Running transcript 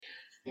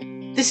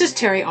This is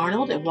Terry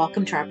Arnold, and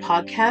welcome to our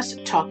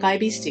podcast, Talk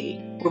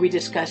IBC, where we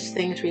discuss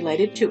things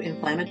related to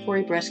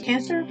inflammatory breast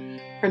cancer,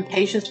 from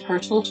patients'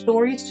 personal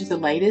stories to the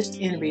latest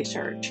in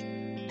research.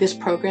 This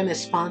program is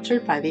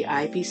sponsored by the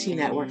IBC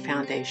Network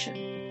Foundation.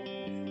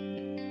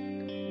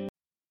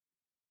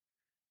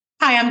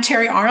 Hi, I'm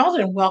Terry Arnold,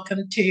 and welcome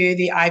to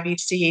the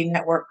IBC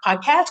Network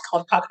podcast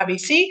called Talk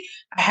IBC.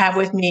 I have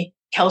with me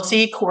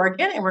Kelsey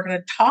Corrigan, and we're going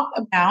to talk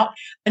about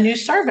a new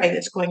survey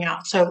that's going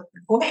out. So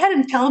go ahead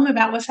and tell them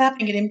about what's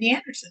happening at MD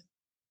Anderson.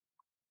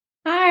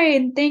 Hi,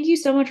 and thank you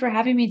so much for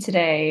having me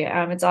today.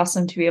 It's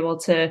awesome to be able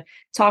to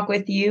talk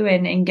with you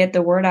and get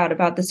the word out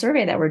about the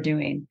survey that we're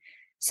doing.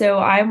 So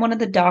I'm one of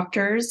the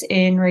doctors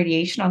in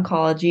radiation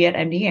oncology at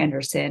MD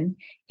Anderson,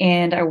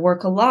 and I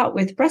work a lot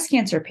with breast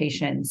cancer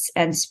patients.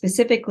 And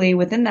specifically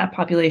within that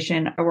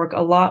population, I work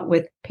a lot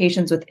with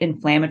patients with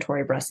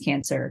inflammatory breast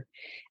cancer.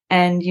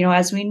 And,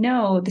 as we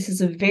know, this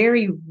is a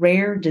very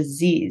rare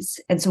disease.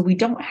 And so we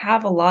don't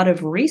have a lot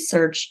of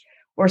research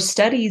or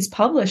studies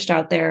published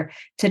out there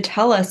to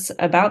tell us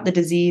about the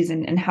disease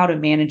and how to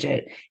manage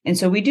it. And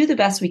so we do the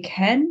best we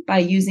can by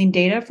using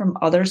data from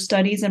other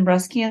studies in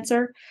breast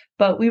cancer,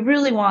 but we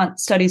really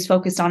want studies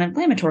focused on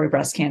inflammatory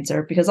breast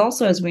cancer because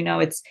also, as we know,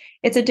 it's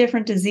a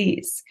different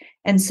disease.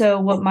 And so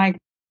I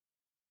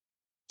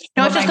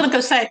was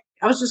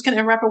just going to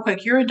interrupt real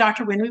quick. You're in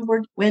Dr.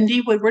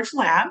 Wendy Woodward's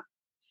lab.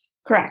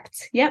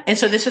 Correct. Yep. And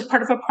so this is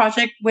part of a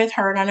project with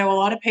her. And I know a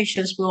lot of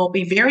patients will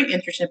be very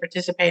interested in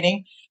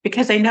participating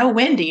because they know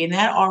Wendy, and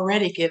that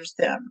already gives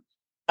them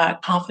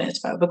confidence.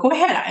 But go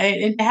ahead.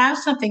 And to have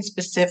something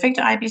specific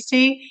to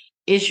IBC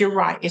you're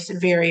right. It's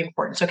very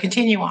important. So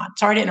continue on.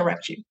 Sorry to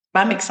interrupt you,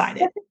 but I'm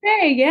excited. That's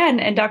okay. Yeah.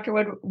 And Dr.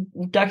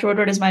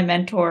 Woodward is my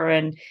mentor.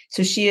 And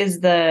so she is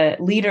the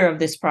leader of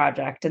this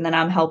project. And then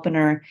I'm helping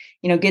her,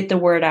 get the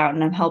word out,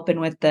 and I'm helping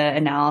with the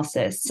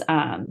analysis.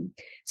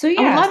 So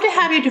yeah, I would love to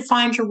have you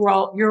define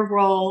your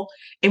role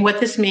and what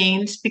this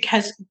means,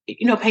 because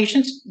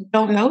patients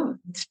don't know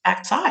this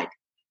backside.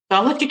 So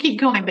I'll let you keep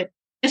going, but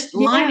just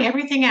line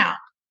everything out.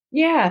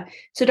 Yeah.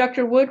 So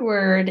Dr.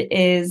 Woodward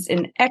is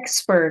an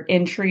expert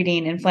in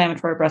treating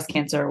inflammatory breast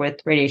cancer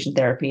with radiation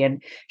therapy,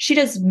 and she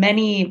does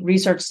many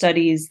research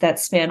studies that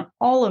span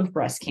all of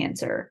breast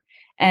cancer.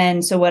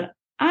 And so what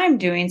I'm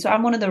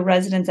one of the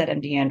residents at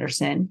MD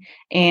Anderson,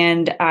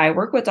 and I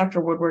work with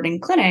Dr. Woodward in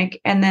clinic.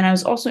 And then I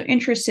was also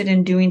interested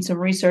in doing some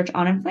research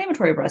on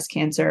inflammatory breast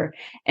cancer.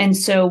 And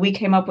so we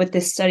came up with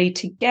this study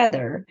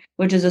together,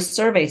 which is a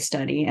survey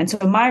study. And so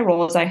my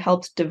role is I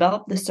helped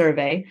develop the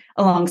survey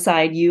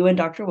alongside you and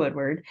Dr.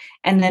 Woodward.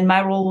 And then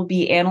my role will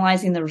be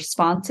analyzing the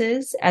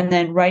responses and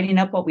then writing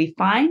up what we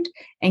find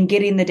and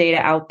getting the data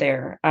out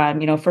there,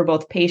 for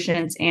both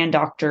patients and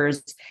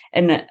doctors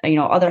and,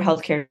 other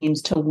healthcare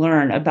teams to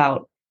learn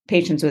about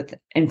patients with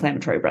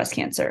inflammatory breast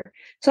cancer.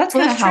 So that's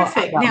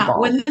terrific. Now,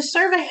 when the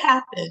survey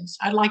happens,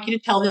 I'd like you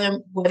to tell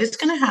them what is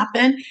going to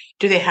happen.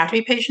 Do they have to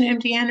be patient at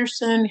MD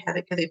Anderson? Have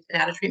they been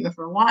out of treatment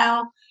for a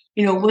while?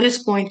 What is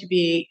going to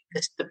be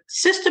the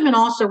system, and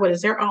also what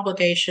is their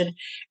obligation?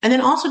 And then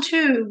also,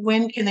 too,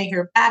 when can they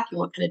hear back? And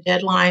what kind of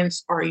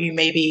deadlines are you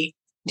maybe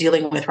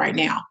dealing with right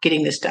now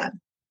getting this done?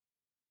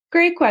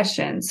 Great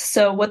questions.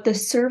 So what the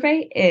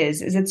survey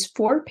is it's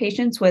for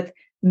patients with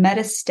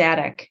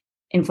metastatic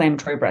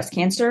inflammatory breast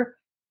cancer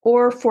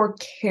or for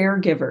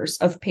caregivers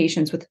of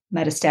patients with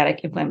metastatic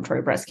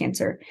inflammatory breast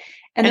cancer.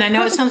 And I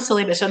know it sounds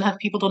silly, but sometimes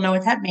people don't know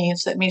what that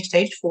means. That means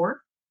stage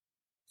 4.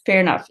 Fair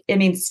enough. It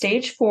means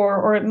stage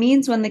 4, or it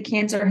means when the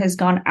cancer has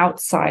gone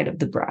outside of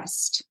the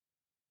breast.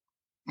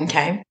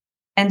 Okay.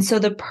 And so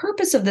the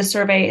purpose of the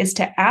survey is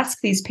to ask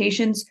these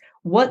patients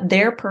what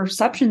their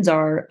perceptions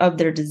are of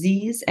their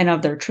disease and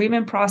of their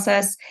treatment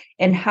process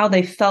and how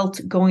they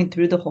felt going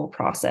through the whole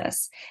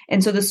process.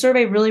 And so the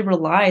survey really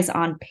relies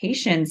on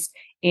patients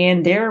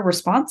and their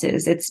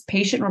responses. It's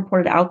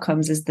patient-reported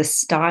outcomes is the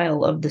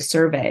style of the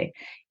survey.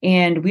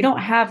 And we don't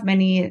have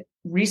many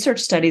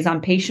research studies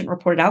on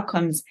patient-reported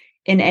outcomes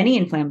in any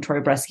inflammatory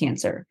breast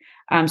cancer.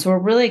 So we're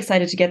really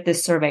excited to get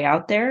this survey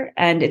out there.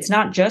 And it's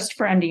not just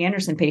for MD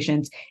Anderson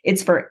patients.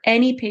 It's for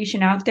any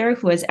patient out there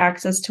who has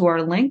access to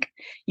our link.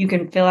 You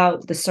can fill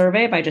out the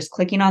survey by just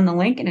clicking on the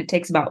link, and it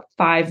takes about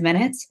 5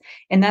 minutes.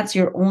 And that's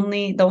the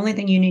only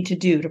thing you need to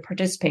do to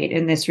participate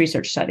in this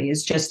research study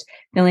is just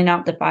filling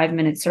out the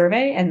 5-minute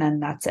survey, and then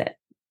that's it.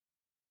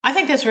 I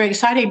think that's very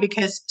exciting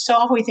because so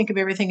often we think of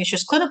everything as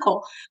just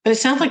clinical, but it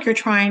sounds like you're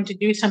trying to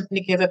do something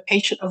to give a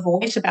patient a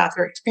voice about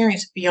their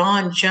experience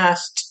beyond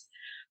just.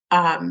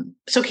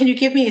 So can you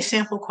give me a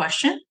sample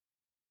question?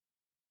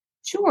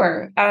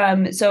 Sure.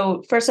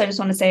 So first, I just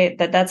want to say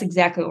that that's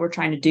exactly what we're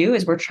trying to do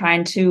is we're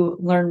trying to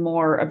learn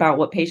more about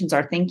what patients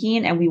are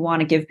thinking, and we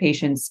want to give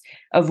patients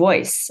a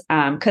voice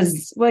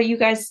because,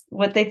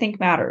 what they think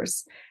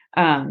matters.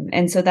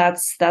 And so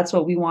that's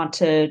what we want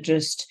to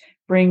just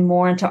bring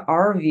more into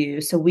our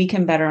view so we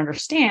can better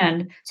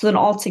understand. So then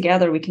all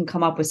together we can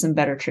come up with some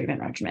better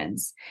treatment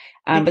regimens.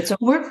 But so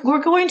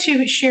we're going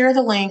to share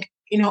the link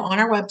on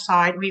our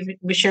website.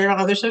 We share it on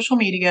other social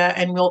media,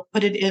 and we'll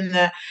put it in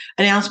the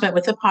announcement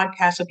with the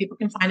podcast so people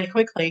can find it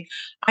quickly.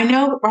 I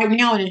know right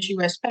now it is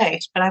US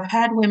based, but I've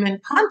had women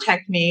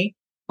contact me.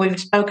 We've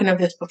spoken of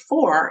this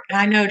before, and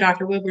I know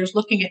Dr. Woodward is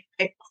looking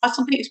at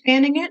possibly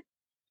expanding it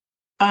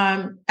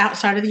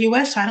outside of the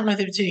US. So I don't know if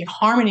there's any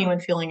harm in anyone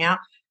filling out.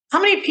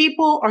 How many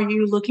people are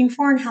you looking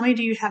for, and how many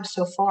do you have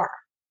so far?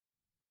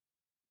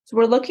 So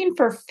we're looking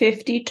for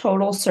 50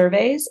 total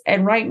surveys,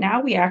 and right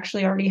now we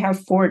actually already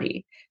have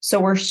 40.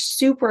 So we're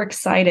super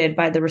excited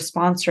by the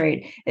response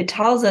rate. It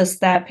tells us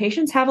that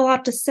patients have a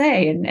lot to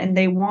say, and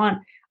they want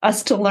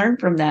us to learn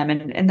from them,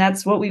 and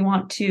that's what we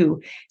want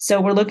too.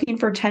 So we're looking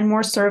for 10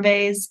 more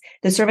surveys.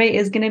 The survey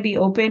is going to be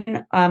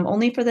open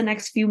only for the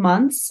next few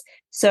months.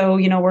 So,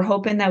 we're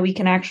hoping that we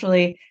can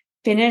actually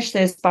finish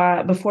this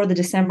before the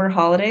December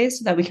holidays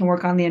so that we can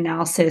work on the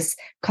analysis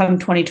come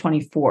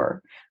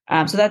 2024.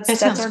 So that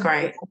sounds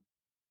great.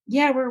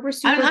 Yeah, we're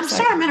super I'm excited.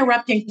 sorry I'm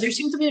interrupting. There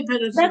seems to be a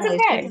bit of That's noise.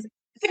 okay.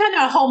 I think I know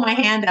how to hold my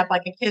hand up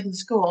like a kid in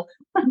school.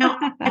 Now,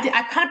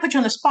 I kind of put you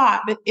on the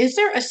spot, but is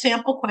there a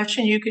sample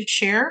question you could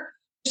share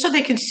so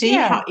they can see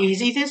how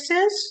easy this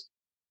is?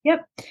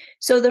 Yep.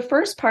 So the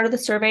first part of the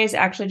survey is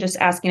actually just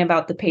asking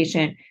about the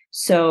patient.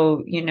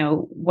 So,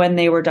 when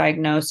they were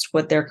diagnosed,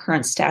 what their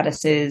current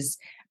status is,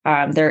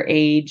 their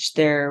age,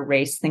 their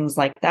race, things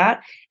like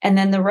that. And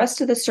then the rest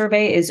of the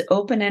survey is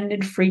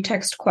open-ended free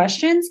text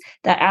questions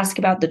that ask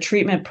about the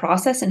treatment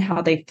process and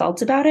how they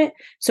felt about it.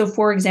 So,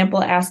 for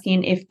example,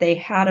 asking if they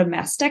had a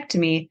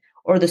mastectomy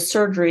or the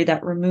surgery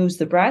that removes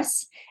the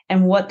breasts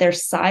and what their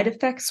side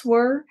effects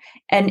were,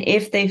 and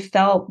if they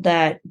felt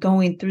that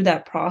going through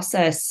that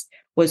process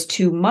was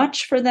too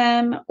much for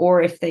them,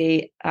 or if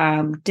they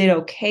did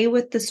okay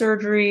with the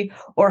surgery,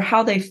 or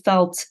how they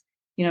felt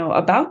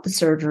about the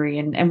surgery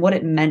and what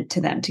it meant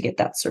to them to get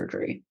that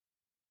surgery.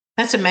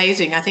 That's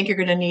amazing. I think you're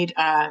going to need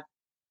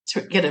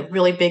to get a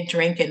really big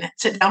drink and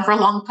sit down for a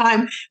long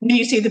time when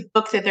you see the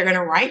book that they're going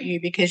to write you,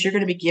 because you're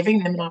going to be giving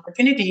them an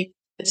opportunity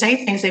to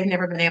say things they've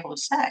never been able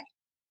to say.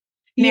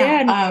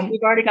 Now,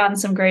 we've already gotten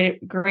some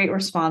great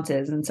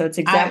responses, and so it's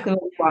exactly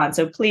what we want.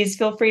 So please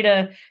feel free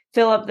to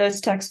fill up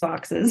those text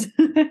boxes.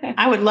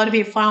 I would love to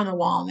be a fly on the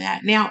wall on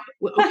that. Now,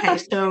 okay,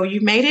 so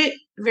you made it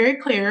very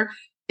clear.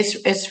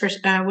 It's for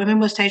women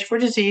with stage 4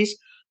 disease.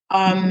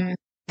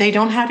 They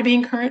don't have to be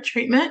in current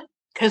treatment,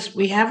 because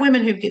we have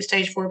women who get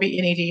stage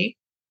 4B NED.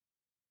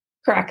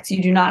 Correct.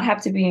 You do not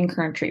have to be in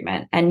current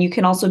treatment. And you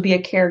can also be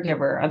a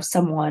caregiver of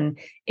someone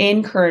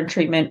in current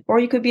treatment, or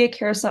you could be a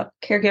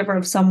caregiver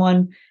of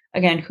someone,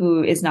 again,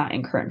 who is not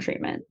in current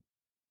treatment.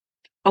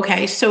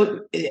 Okay,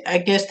 so I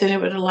guess then it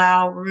would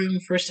allow room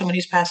for someone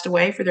who's passed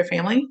away for their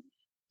family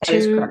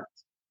to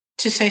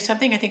say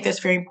something. I think that's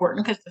very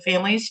important, because the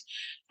families,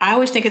 I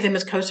always think of them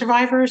as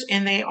co-survivors,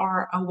 and they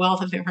are a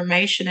wealth of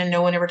information, and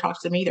no one ever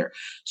talks to them either.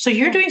 So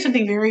you're doing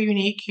something very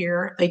unique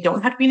here. They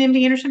don't have to be an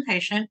MD Anderson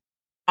patient,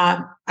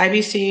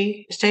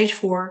 IBC, stage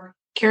 4,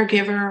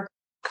 caregiver,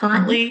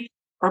 currently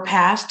or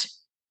past,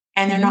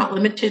 and they're not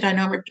limited. I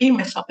know I'm repeating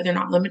myself, but they're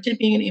not limited to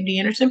being an MD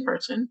Anderson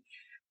person.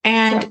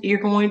 And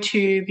you're going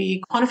to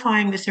be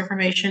quantifying this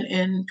information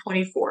in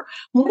 24.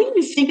 What do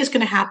you think is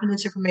going to happen to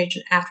this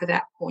information after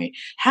that point?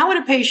 How would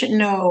a patient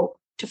know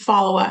to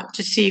follow up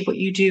to see what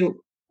you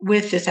do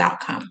with this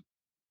outcome?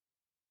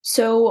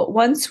 So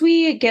once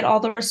we get all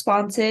the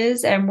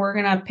responses, and we're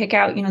going to pick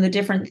out, the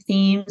different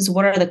themes,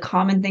 what are the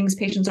common things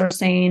patients are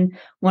saying?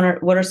 What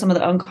are some of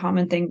the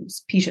uncommon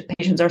things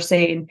patients are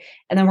saying?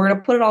 And then we're going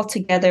to put it all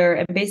together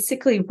and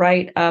basically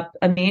write up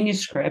a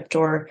manuscript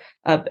or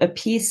a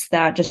piece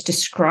that just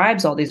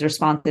describes all these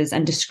responses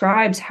and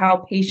describes how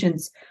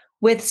patients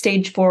with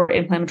stage 4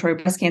 inflammatory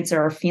breast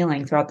cancer are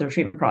feeling throughout their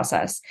treatment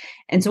process.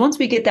 And so once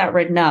we get that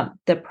written up,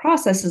 the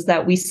process is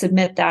that we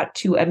submit that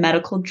to a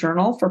medical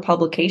journal for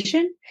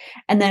publication.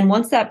 And then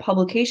once that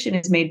publication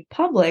is made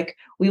public,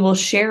 we will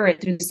share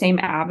it through the same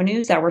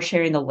avenues that we're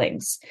sharing the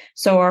links.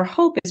 So our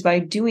hope is by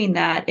doing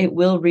that, it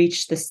will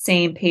reach the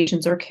same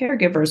patients or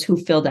caregivers who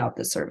filled out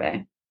the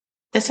survey.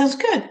 That sounds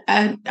good.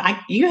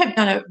 You have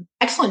done an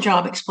excellent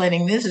job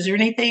explaining this. Is there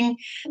anything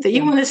that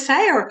you want to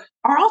say? Or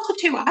also,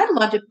 too, I'd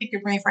love to pick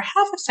your brain for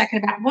half a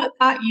second about what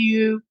got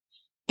you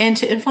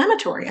into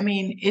inflammatory. I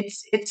mean,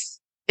 it's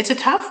a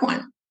tough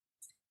one.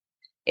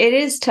 It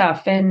is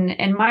tough. And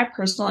my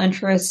personal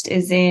interest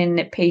is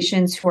in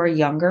patients who are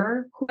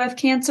younger who have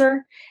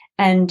cancer.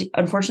 And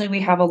unfortunately,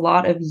 we have a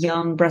lot of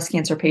young breast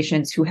cancer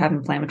patients who have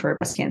inflammatory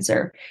breast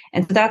cancer.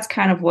 And so that's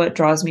kind of what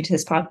draws me to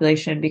this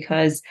population,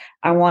 because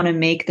I want to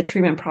make the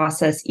treatment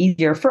process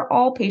easier for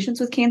all patients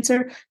with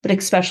cancer, but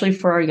especially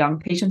for our young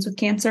patients with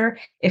cancer.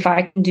 If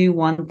I can do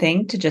one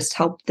thing to just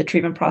help the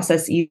treatment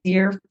process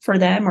easier for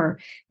them, or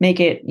make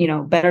it,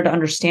 better to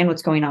understand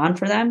what's going on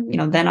for them,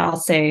 then I'll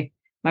say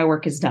my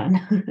work is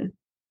done.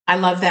 I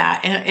love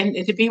that. And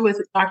to be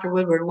with Dr.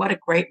 Woodward, what a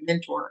great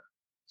mentor.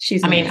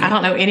 She's amazing. I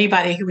don't know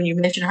anybody who, when you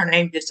mention her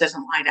name, just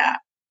doesn't light up.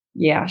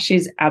 Yeah,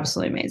 she's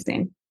absolutely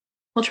amazing.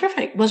 Well,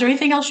 terrific. Was there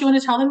anything else you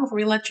want to tell them before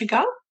we let you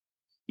go?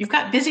 You've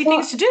got busy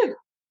things to do.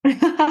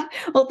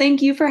 Well,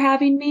 thank you for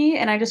having me.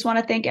 And I just want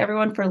to thank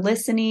everyone for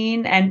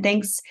listening, and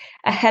thanks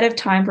ahead of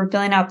time for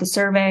filling out the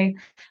survey.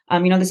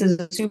 This is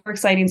a super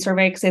exciting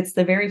survey because it's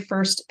the very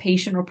first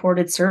patient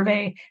reported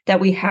survey that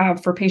we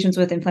have for patients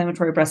with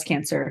inflammatory breast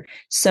cancer.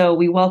 So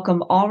we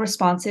welcome all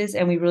responses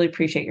and we really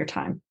appreciate your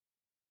time.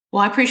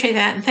 Well, I appreciate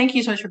that. And thank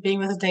you so much for being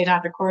with us today,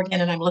 Dr.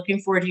 Corrigan. And I'm looking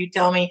forward to you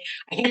telling me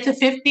I get to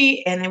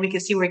 50 and then we can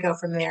see where we go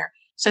from there.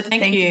 So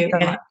thank Thank you you so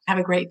and much. have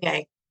a great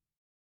day.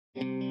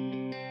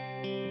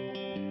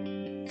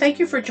 Thank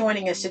you for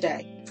joining us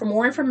today. For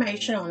more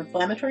information on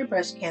inflammatory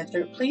breast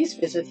cancer, please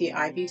visit the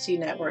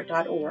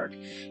ibcnetwork.org,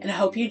 and I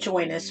hope you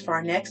join us for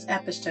our next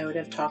episode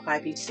of Talk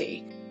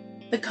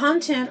IBC. The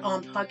content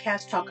on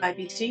Podcast Talk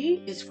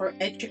IBC is for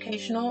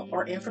educational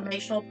or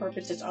informational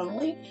purposes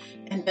only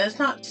and does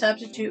not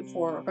substitute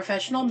for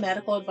professional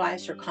medical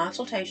advice or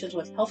consultations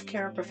with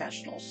healthcare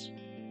professionals.